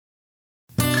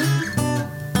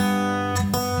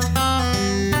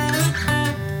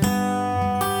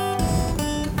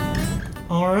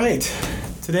right.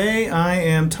 Today I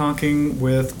am talking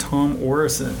with Tom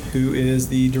Orison, who is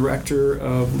the Director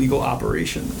of Legal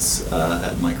Operations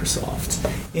at Microsoft.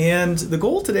 And the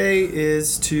goal today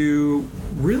is to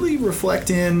really reflect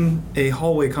in a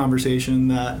hallway conversation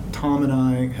that Tom and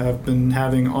I have been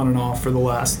having on and off for the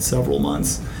last several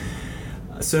months.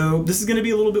 So this is going to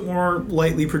be a little bit more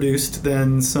lightly produced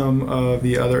than some of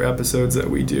the other episodes that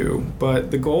we do.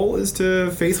 But the goal is to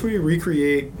faithfully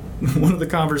recreate one of the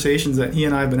conversations that he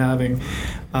and I have been having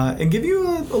and give you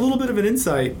a little bit of an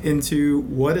insight into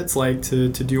what it's like to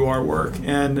do our work.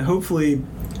 And hopefully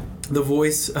the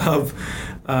voice of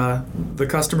the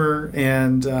customer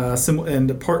and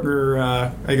a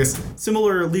partner,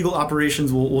 similar legal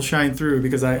operations will shine through,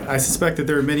 because I suspect that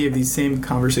there are many of these same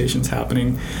conversations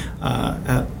happening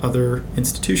at other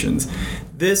institutions.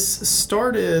 This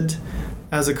started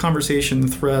as a conversation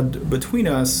thread between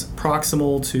us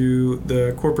proximal to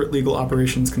the Corporate Legal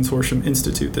Operations Consortium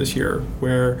Institute this year,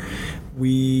 where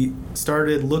we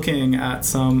started looking at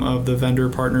some of the vendor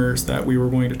partners that we were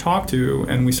going to talk to,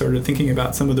 and we started thinking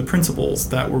about some of the principles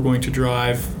that were going to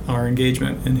drive our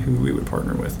engagement and who we would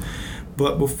partner with.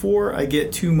 But before I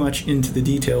get too much into the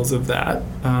details of that,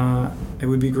 it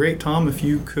would be great, Tom, if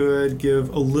you could give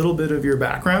a little bit of your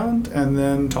background and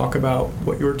then talk about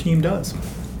what your team does.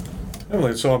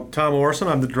 So I'm Tom Orison.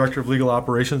 I'm the Director of Legal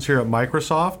Operations here at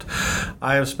Microsoft.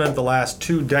 I have spent the last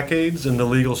 2 decades in the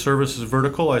legal services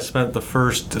vertical. I spent the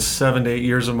first 7 to 8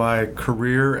 years of my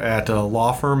career at a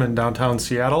law firm in downtown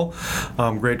Seattle.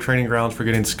 Great training grounds for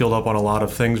getting skilled up on a lot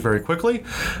of things very quickly.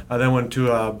 I then went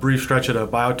to a brief stretch at a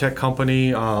biotech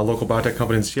company, a local biotech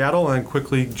company in Seattle, and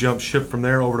quickly jumped ship from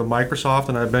there over to Microsoft.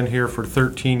 And I've been here for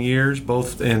 13 years,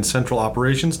 both in central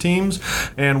operations teams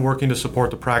and working to support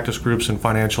the practice groups in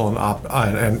financial and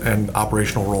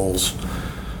operational roles.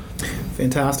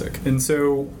 Fantastic. And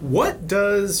so what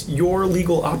does your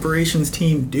legal operations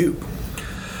team do?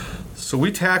 So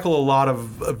we tackle a lot of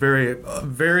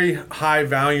very high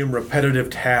volume repetitive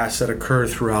tasks that occur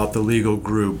throughout the legal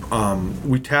group.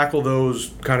 We tackle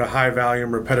those kind of high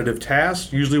volume repetitive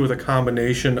tasks usually with a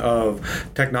combination of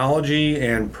technology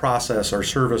and process or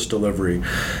service delivery.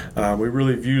 We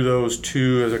really view those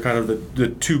two as a kind of the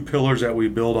 2 pillars that we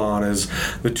build on, as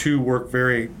the two work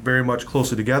very, very much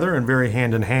closely together and very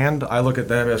hand in hand. I look at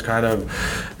them as kind of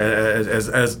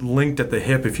as linked at the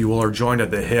hip, if you will, or joined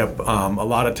at the hip. A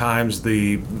lot of times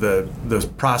the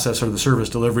process or the service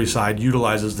delivery side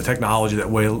utilizes the technology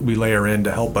that we layer in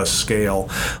to help us scale.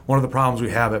 One of the problems we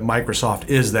have at Microsoft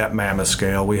is that mammoth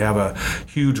scale. We have a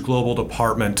huge global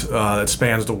department that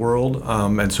spans the world,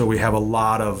 and so we have a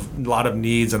lot of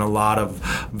needs and a lot of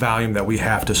volume that we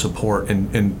have to support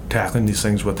in tackling these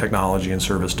things with technology and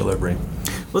service delivery.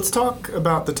 Let's talk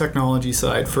about the technology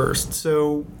side first.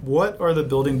 So what are the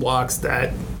building blocks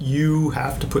that you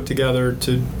have to put together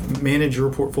to manage your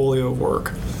portfolio of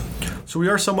work? So we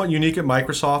are somewhat unique at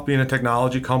Microsoft, being a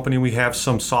technology company. We have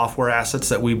some software assets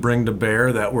that we bring to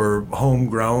bear that were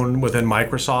homegrown within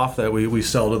Microsoft that we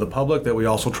sell to the public, that we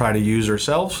also try to use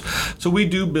ourselves. So we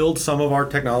do build some of our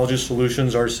technology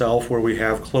solutions ourselves where we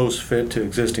have close fit to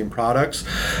existing products.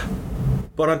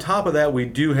 But on top of that, we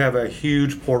do have a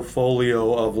huge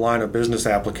portfolio of line of business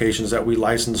applications that we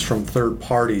license from third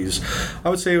parties. I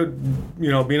would say,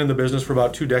 being in the business for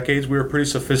about 2 decades, we are pretty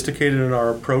sophisticated in our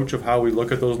approach of how we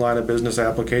look at those line of business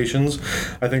applications.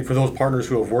 I think for those partners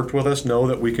who have worked with us know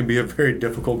that we can be a very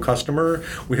difficult customer.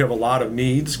 We have a lot of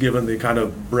needs given the kind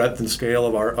of breadth and scale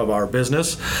of our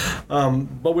business.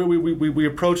 But we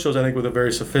approach those, I think, with a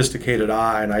very sophisticated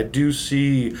eye. And I do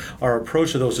see our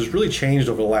approach to those has really changed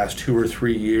over the last 2 or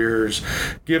 3 years,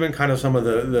 given kind of some of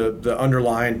the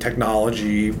underlying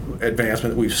technology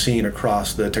advancement that we've seen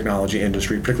across the technology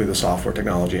industry, particularly the software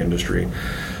technology industry.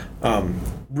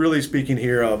 Really speaking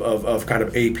here of kind of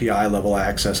API level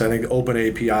access. I think open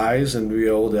APIs and be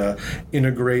able to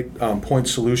integrate point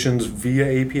solutions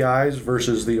via APIs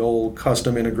versus the old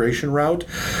custom integration route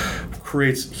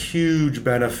creates huge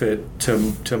benefit to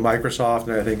Microsoft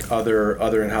and I think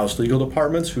other in-house legal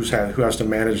departments who has to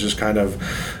manage this kind of,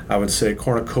 I would say,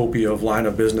 cornucopia of line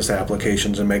of business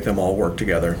applications and make them all work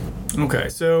together. Okay,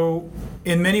 so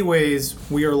in many ways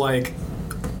we are like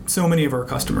so many of our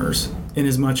customers, in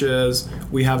as much as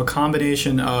we have a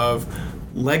combination of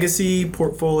legacy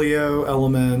portfolio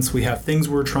elements, we have things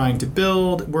we're trying to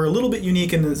build. We're a little bit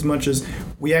unique in as much as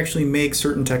we actually make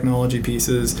certain technology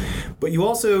pieces. But you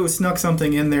also snuck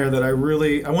something in there that I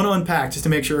want to unpack just to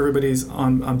make sure everybody's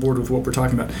on board with what we're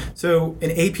talking about. So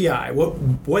an API,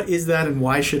 what is that and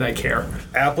why should I care?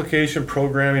 Application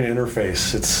Programming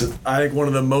Interface. It's, I think, one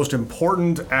of the most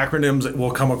important acronyms that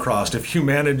we'll come across. If you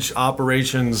manage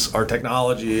operations or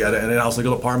technology at an in-house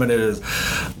legal department, it is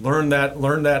learn that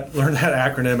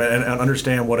acronym and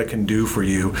understand what it can do for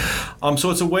you. So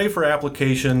it's a way for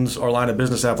applications or line of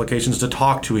business applications to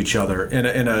talk to each other in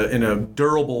a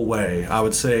durable way. I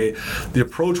would say the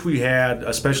approach we had,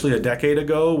 especially a decade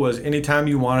ago, was anytime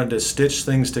you wanted to stitch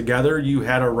things together, you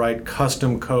had to write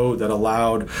custom code that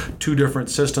allowed two different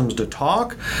systems to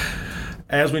talk.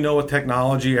 As we know with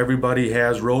technology, everybody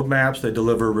has roadmaps. They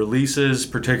deliver releases,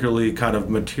 particularly kind of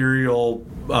material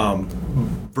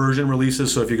version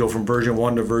releases. So if you go from version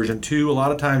 1 to version 2, a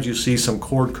lot of times you see some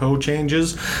core code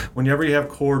changes. Whenever you have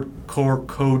core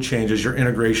code changes, your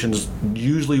integrations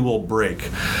usually will break.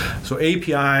 So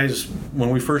APIs, when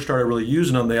we first started really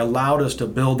using them, they allowed us to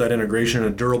build that integration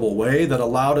in a durable way that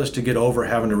allowed us to get over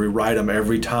having to rewrite them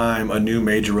every time a new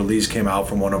major release came out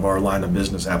from one of our line of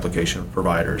business application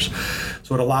providers.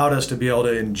 So it allowed us to be able to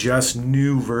ingest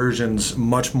new versions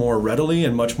much more readily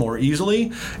and much more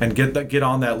easily and get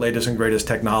on that latest and greatest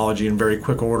technology in very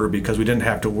quick order because we didn't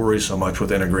have to worry so much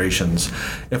with integrations.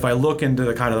 If I look into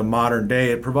the kind of the modern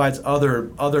day, it provides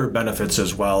other benefits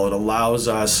as well. It allows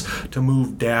us to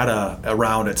move data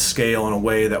around at scale in a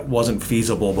way that wasn't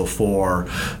feasible before.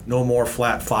 No more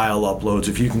flat file uploads.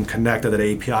 If you can connect at that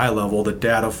API level, the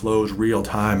data flows real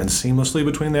time and seamlessly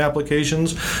between the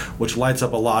applications, which lights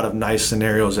up a lot of nice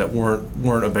scenarios that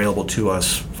weren't available to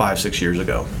us 5-6 years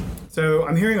ago. So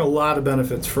I'm hearing a lot of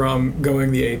benefits from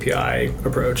going the API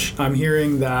approach. I'm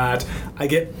hearing that I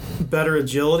get better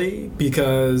agility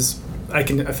because I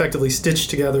can effectively stitch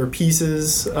together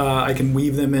pieces. I can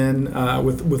weave them in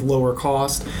with lower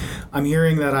cost. I'm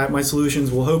hearing that my solutions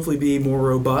will hopefully be more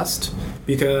robust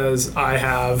because I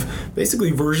have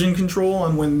basically version control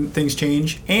on when things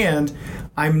change, and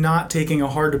I'm not taking a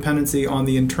hard dependency on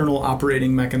the internal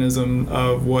operating mechanism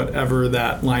of whatever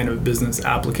that line of business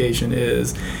application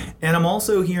is. And I'm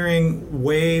also hearing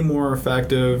way more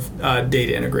effective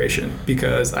data integration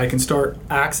because I can start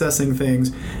accessing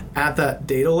things at that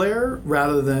data layer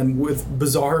rather than with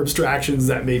bizarre abstractions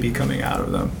that may be coming out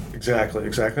of them. Exactly.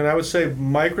 And I would say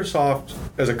Microsoft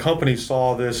as a company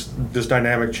saw this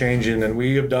dynamic changing, and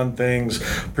we have done things,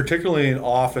 particularly in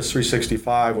Office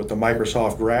 365 with the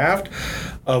Microsoft Graph,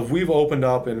 we've opened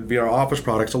up and via our Office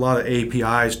products a lot of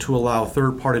APIs to allow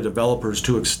third-party developers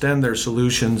to extend their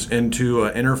solutions into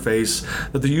an interface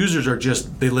that the users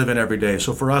they live in every day.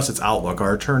 So for us, it's Outlook.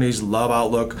 Our attorneys love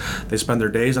Outlook. They spend their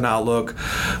days in Outlook.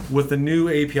 With the new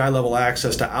API level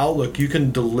access to Outlook, you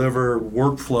can deliver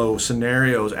workflow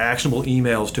scenarios, actionable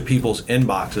emails to people's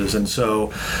inboxes. And so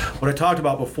what I talked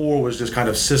about before was just kind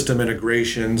of system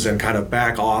integrations and kind of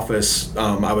back office,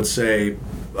 I would say,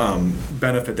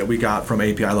 benefit that we got from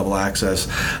API level access.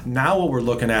 Now what we're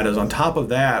looking at is on top of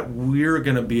that, we're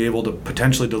going to be able to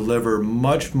potentially deliver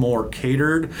much more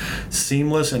catered,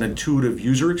 seamless, and intuitive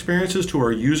user experiences to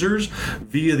our users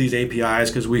via these APIs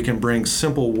because we can bring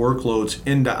simple workloads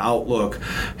into Outlook,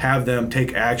 have them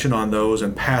take action on those,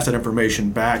 and pass that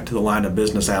information back to the line of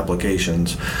business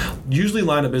applications. Usually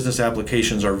line of business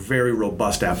applications are very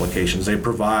robust applications. They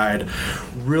provide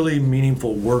really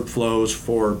meaningful workflows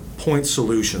for point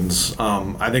solutions.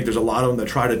 I think there's a lot of them that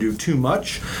try to do too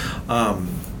much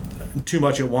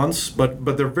at once, but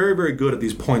they're very, very good at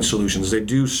these point solutions. They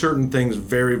do certain things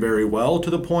very, very well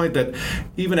to the point that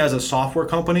even as a software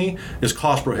company, it's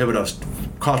cost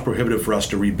prohibitive for us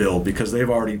to rebuild because they've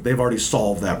already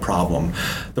solved that problem.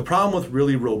 The problem with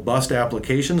really robust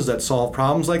applications that solve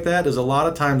problems like that is a lot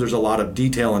of times there's a lot of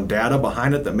detail and data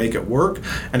behind it that make it work,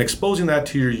 and exposing that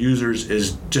to your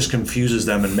users just confuses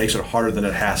them and makes it harder than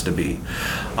it has to be.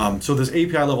 So this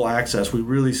API level access, we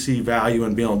really see value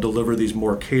in being able to deliver these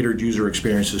more catered user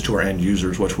experiences to our end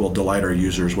users, which will delight our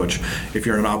users, which if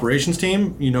you're in an operations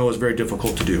team, is very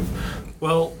difficult to do.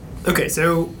 Well, okay,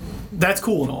 so that's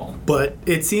cool and all, but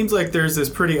it seems like there's this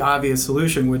pretty obvious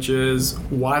solution, which is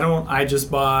why don't I just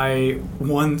buy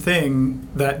one thing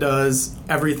that does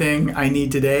everything I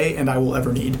need today and I will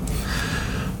ever need?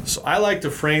 So I like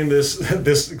to frame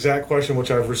this exact question,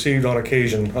 which I've received on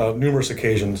numerous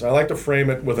occasions. I like to frame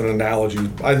it with an analogy.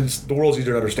 The world's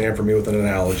easier to understand for me with an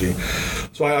analogy.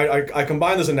 So I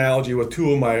combine this analogy with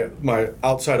two of my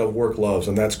outside of work loves,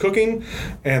 and that's cooking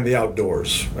and the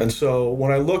outdoors. And so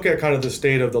when I look at kind of the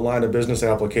state of the line of business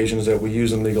applications that we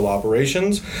use in legal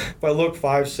operations, if I look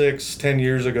 5, 6, 10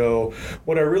 years ago,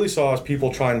 what I really saw is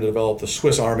people trying to develop the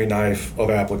Swiss Army knife of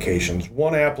applications.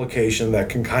 One application that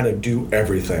can kind of do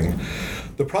everything.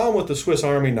 The problem with the Swiss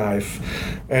Army knife,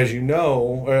 as you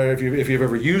know, if you've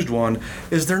ever used one,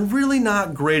 is they're really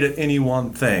not great at any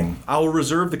one thing. I will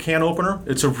reserve the can opener.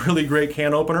 It's a really great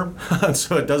can opener,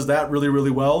 so it does that really,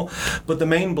 really well. But the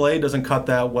main blade doesn't cut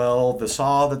that well. The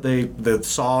saw,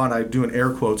 and I do in air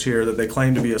quotes here, that they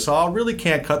claim to be a saw, really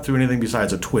can't cut through anything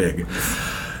besides a twig.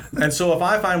 And so if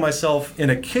I find myself in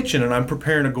a kitchen and I'm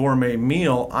preparing a gourmet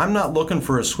meal, I'm not looking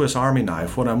for a Swiss Army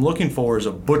knife. What I'm looking for is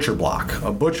a butcher block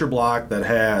that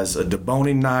has a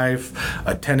deboning knife,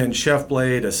 a 10-inch chef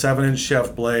blade, a 7-inch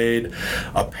chef blade,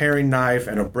 a paring knife,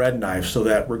 and a bread knife, so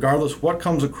that regardless what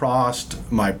comes across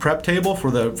my prep table for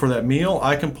that meal,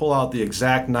 I can pull out the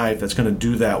exact knife that's going to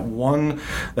do that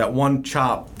one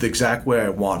chop the exact way I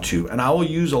want to. And I will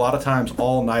use a lot of times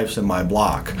all knives in my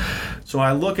block. So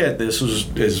I look at this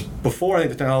as before. I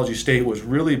think the technology state was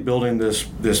really building this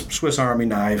Swiss Army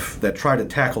knife that tried to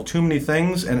tackle too many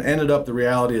things, and ended up the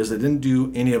reality is they didn't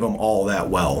do any of them all that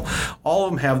well. All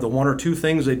of them have the one or two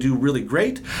things they do really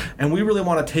great, and we really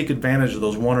want to take advantage of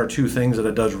those one or two things that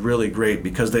it does really great,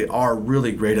 because they are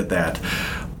really great at that.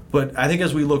 But I think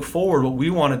as we look forward, what we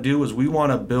want to do is we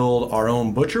want to build our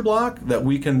own butcher block that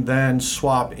we can then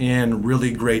swap in really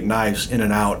great knives in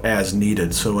and out as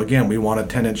needed. So again, we want a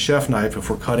 10-inch chef knife if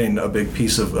we're cutting a big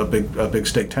piece of a big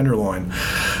steak tenderloin.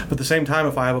 But at the same time,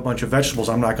 if I have a bunch of vegetables,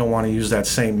 I'm not going to want to use that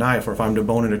same knife. Or if I'm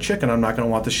deboning a chicken, I'm not going to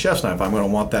want the chef's knife. I'm going to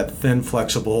want that thin,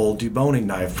 flexible deboning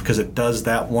knife, because it does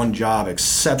that one job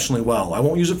exceptionally well. I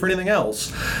won't use it for anything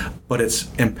else, but it's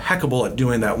impeccable at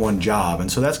doing that one job. And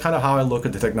so that's kind of how I look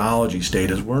at the technology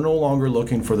state, is we're no longer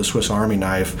looking for the Swiss Army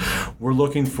knife. We're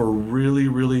looking for really,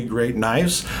 really great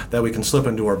knives that we can slip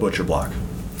into our butcher block.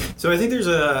 So I think there's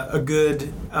a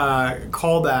good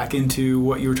callback into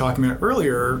what you were talking about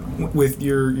earlier with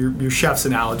your chef's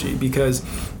analogy, because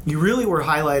you really were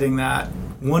highlighting that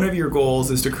one of your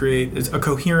goals is to create a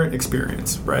coherent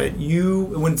experience, right?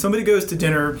 When somebody goes to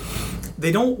dinner,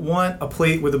 they don't want a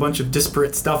plate with a bunch of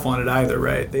disparate stuff on it either,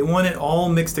 right? They want it all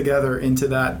mixed together into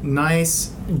that nice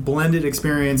blended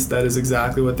experience that is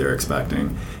exactly what they're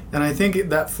expecting. And I think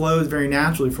that flows very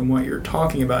naturally from what you're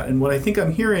talking about. And what I think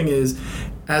I'm hearing is,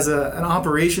 as an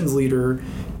operations leader,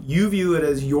 you view it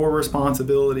as your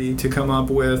responsibility to come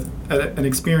up with an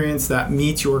experience that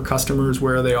meets your customers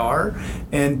where they are.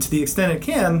 And to the extent it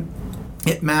can,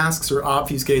 it masks or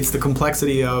obfuscates the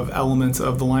complexity of elements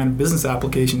of the line of business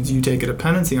applications you take a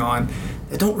dependency on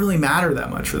that don't really matter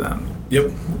that much for them.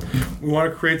 Yep. We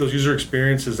want to create those user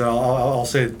experiences that I'll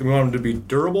say we want them to be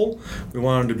durable, we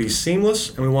want them to be seamless,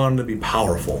 and we want them to be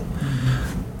powerful.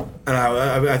 Mm-hmm. And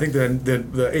I think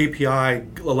that the API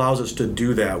allows us to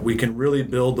do that. We can really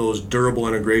build those durable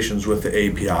integrations with the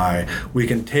API. We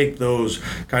can take those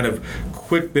kind of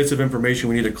quick bits of information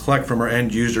we need to collect from our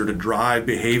end user to drive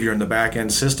behavior in the back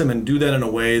end system, and do that in a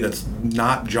way that's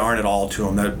not jarring at all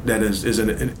to them.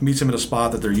 It meets them in a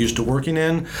spot that they're used to working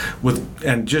in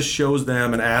and just shows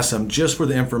them and asks them just for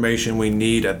the information we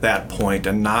need at that point,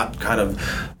 and not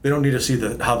they don't need to see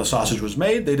how the sausage was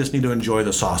made. They just need to enjoy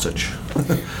the sausage.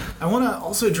 I want to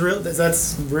also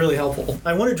that's really helpful.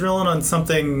 I want to drill in on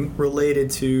something related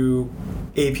to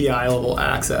API level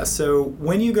access. So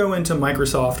when you go into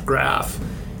Microsoft Graph,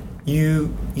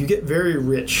 you get very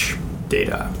rich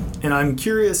data. And I'm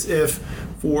curious if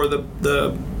for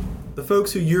the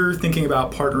folks who you're thinking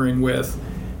about partnering with,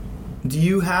 do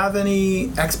you have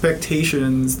any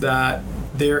expectations that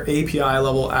their API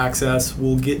level access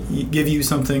will give you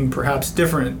something perhaps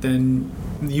different than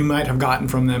you might have gotten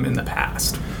from them in the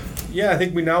past? Yeah, I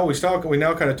think we now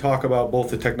kind of talk about both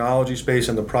the technology space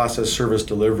and the process service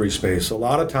delivery space. A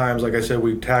lot of times, like I said,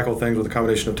 we tackle things with a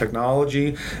combination of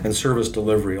technology and service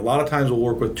delivery. A lot of times we'll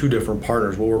work with two different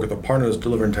partners. We'll work with a partner that's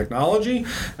delivering technology,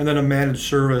 and then a managed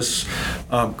service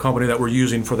company that we're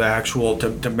using for the actual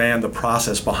to man the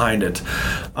process behind it.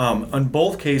 In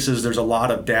both cases, there's a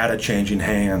lot of data changing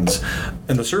hands.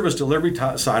 In the service delivery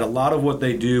side, a lot of what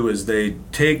they do is they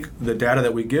take the data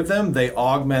that we give them, they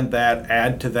augment that,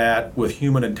 add to that with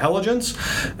human intelligence,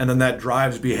 and then that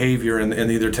drives behavior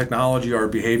in either technology or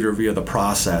behavior via the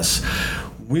process.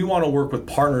 we want to work with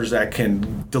partners that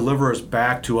can deliver us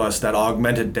back to us that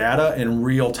augmented data in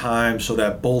real time so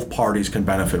that both parties can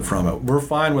benefit from it. We're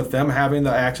fine with them having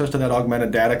the access to that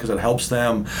augmented data because it helps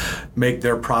them make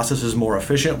their processes more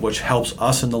efficient, which helps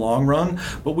us in the long run.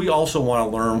 But we also want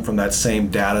to learn from that same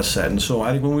data set. And so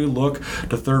I think when we look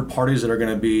to third parties that are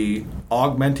going to be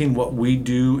augmenting what we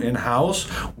do in-house,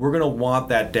 we're going to want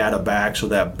that data back so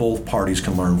that both parties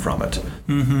can learn from it.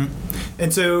 Mm-hmm.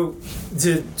 And so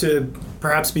to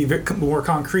perhaps be more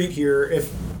concrete here,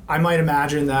 if I might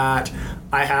imagine that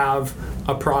I have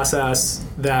a process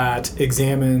that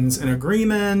examines an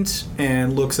agreement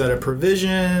and looks at a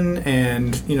provision,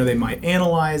 and they might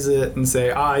analyze it and say,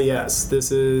 yes,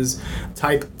 this is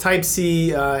type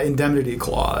C indemnity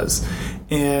clause,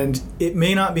 and it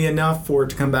may not be enough for it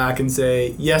to come back and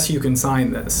say, yes, you can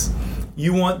sign this.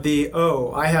 You want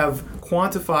I have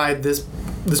quantified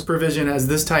this provision as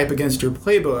this type against your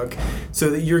playbook, so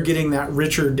that you're getting that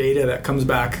richer data that comes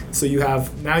back. So you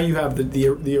have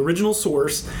the original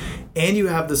source, and you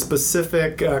have the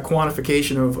specific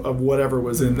quantification of whatever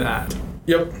was in that.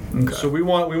 Yep. Okay. So we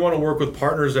want to work with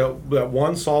partners that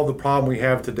one, solve the problem we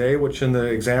have today, which in the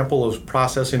example of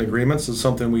processing agreements is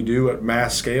something we do at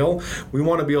mass scale. We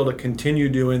want to be able to continue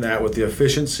doing that with the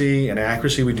efficiency and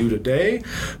accuracy we do today,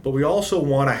 but we also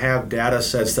want to have data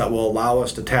sets that will allow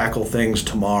us to tackle things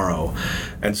tomorrow.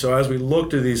 And so as we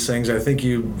look to these things, I think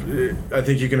you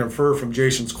can infer from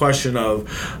Jason's question of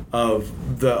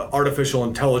the artificial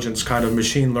intelligence kind of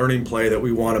machine learning play that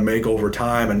we want to make over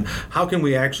time, and how can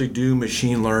we actually do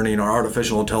machine learning or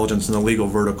artificial intelligence in the legal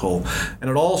vertical. And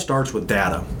it all starts with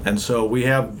data. And so we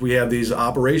have these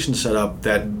operations set up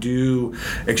that do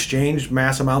exchange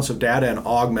mass amounts of data and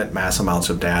augment mass amounts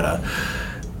of data.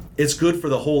 It's good for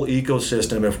the whole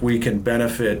ecosystem if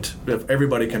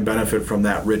everybody can benefit from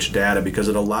that rich data, because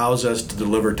it allows us to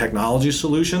deliver technology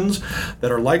solutions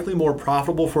that are likely more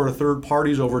profitable for third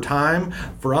parties over time.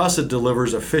 For us, it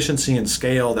delivers efficiency and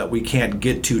scale that we can't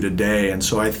get to today. And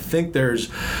so I think there's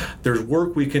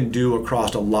work we can do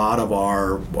across a lot of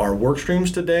our work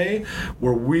streams today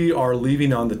where we are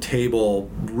leaving on the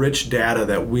table rich data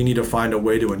that we need to find a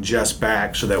way to ingest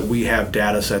back so that we have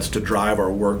data sets to drive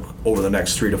our work over the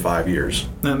next 3 to 5 years.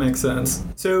 That makes sense.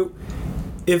 So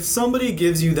if somebody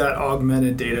gives you that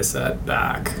augmented data set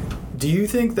back, do you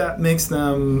think that makes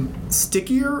them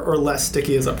stickier or less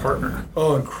sticky as a partner?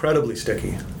 Oh, incredibly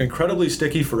sticky. Incredibly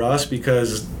sticky for us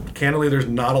because candidly, there's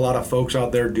not a lot of folks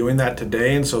out there doing that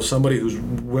today, and so somebody who's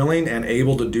willing and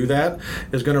able to do that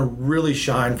is going to really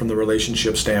shine from the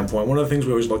relationship standpoint. One of the things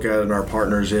we always look at in our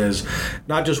partners is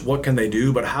not just what can they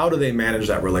do, but how do they manage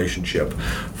that relationship.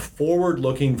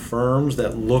 Forward-looking firms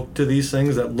that look to these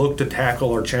things, that look to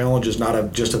tackle our challenges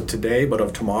not just of today, but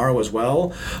of tomorrow as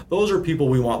well, those are people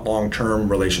we want long-term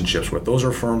relationships with. Those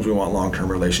are firms we want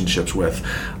long-term relationships with.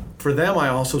 For them, I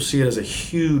also see it as a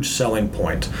huge selling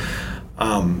point.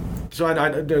 So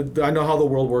I know how the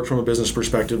world works from a business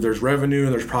perspective. There's revenue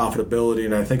and there's profitability,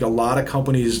 and I think a lot of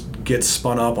companies get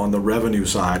spun up on the revenue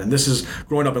side. And this is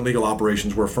growing up in legal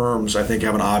operations where firms, I think,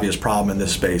 have an obvious problem in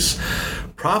this space.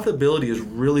 Profitability is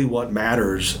really what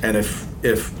matters, and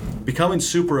if becoming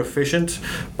super efficient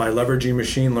by leveraging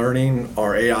machine learning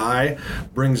or AI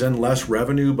brings in less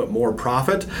revenue but more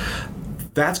profit,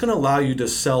 that's going to allow you to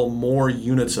sell more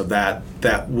units of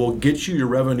that will get you your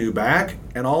revenue back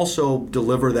and also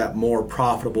deliver that more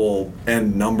profitable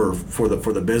end number for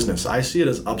the business. I see it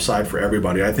as upside for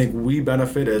everybody. I think we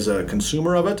benefit as a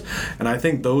consumer of it, and I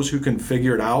think those who can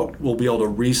figure it out will be able to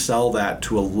resell that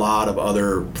to a lot of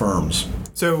other firms.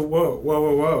 So,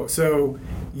 whoa. So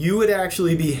you would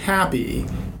actually be happy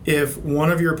if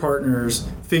one of your partners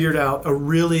figured out a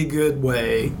really good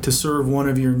way to serve one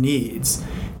of your needs.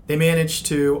 They managed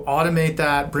to automate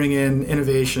that, bring in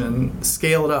innovation,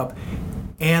 scale it up,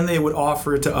 and they would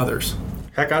offer it to others.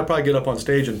 Heck, I'd probably get up on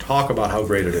stage and talk about how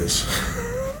great it is.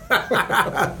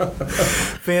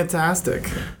 Fantastic.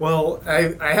 Well,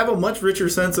 I have a much richer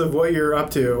sense of what you're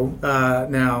up to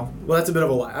now. Well, that's a bit of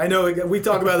a lie. I know we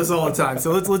talk about this all the time,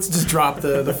 so let's just drop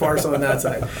the farce on that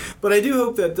side. But I do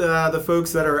hope that the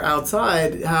folks that are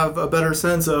outside have a better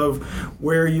sense of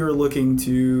where you're looking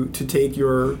to take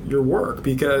your work,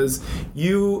 because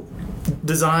you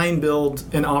design, build,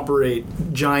 and operate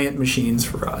giant machines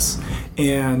for us.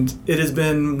 And it has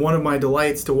been one of my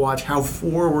delights to watch how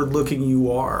forward-looking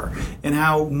you are and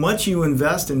how much you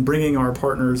invest in bringing our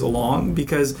partners along,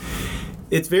 because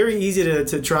it's very easy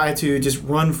to try to just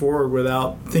run forward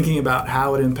without thinking about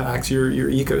how it impacts your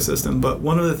ecosystem. But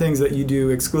one of the things that you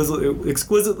do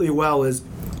exquisitely well is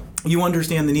you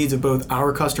understand the needs of both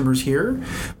our customers here,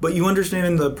 but you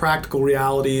understand the practical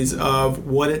realities of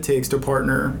what it takes to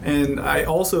partner. And I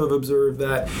also have observed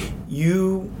that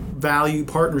you value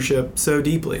partnership so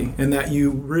deeply, and that you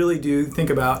really do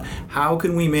think about how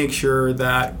can we make sure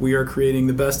that we are creating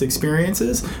the best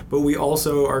experiences, but we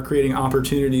also are creating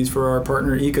opportunities for our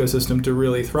partner ecosystem to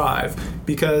really thrive,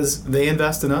 because they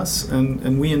invest in us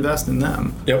and we invest in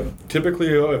them. Yep. Typically,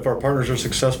 if our partners are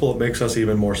successful, it makes us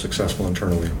even more successful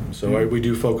internally. So we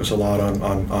do focus a lot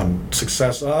on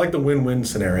success. I like the win-win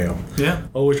scenario. Yeah.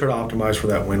 Always try to optimize for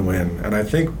that win-win. And I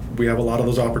think we have a lot of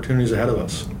those opportunities ahead of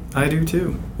us. I do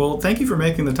too. Well, thank you for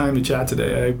making the time to chat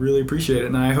today. I really appreciate it.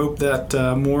 And I hope that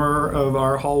more of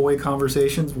our hallway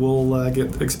conversations will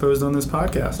get exposed on this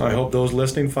podcast. I hope those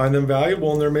listening find them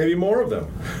valuable, and there may be more of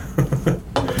them.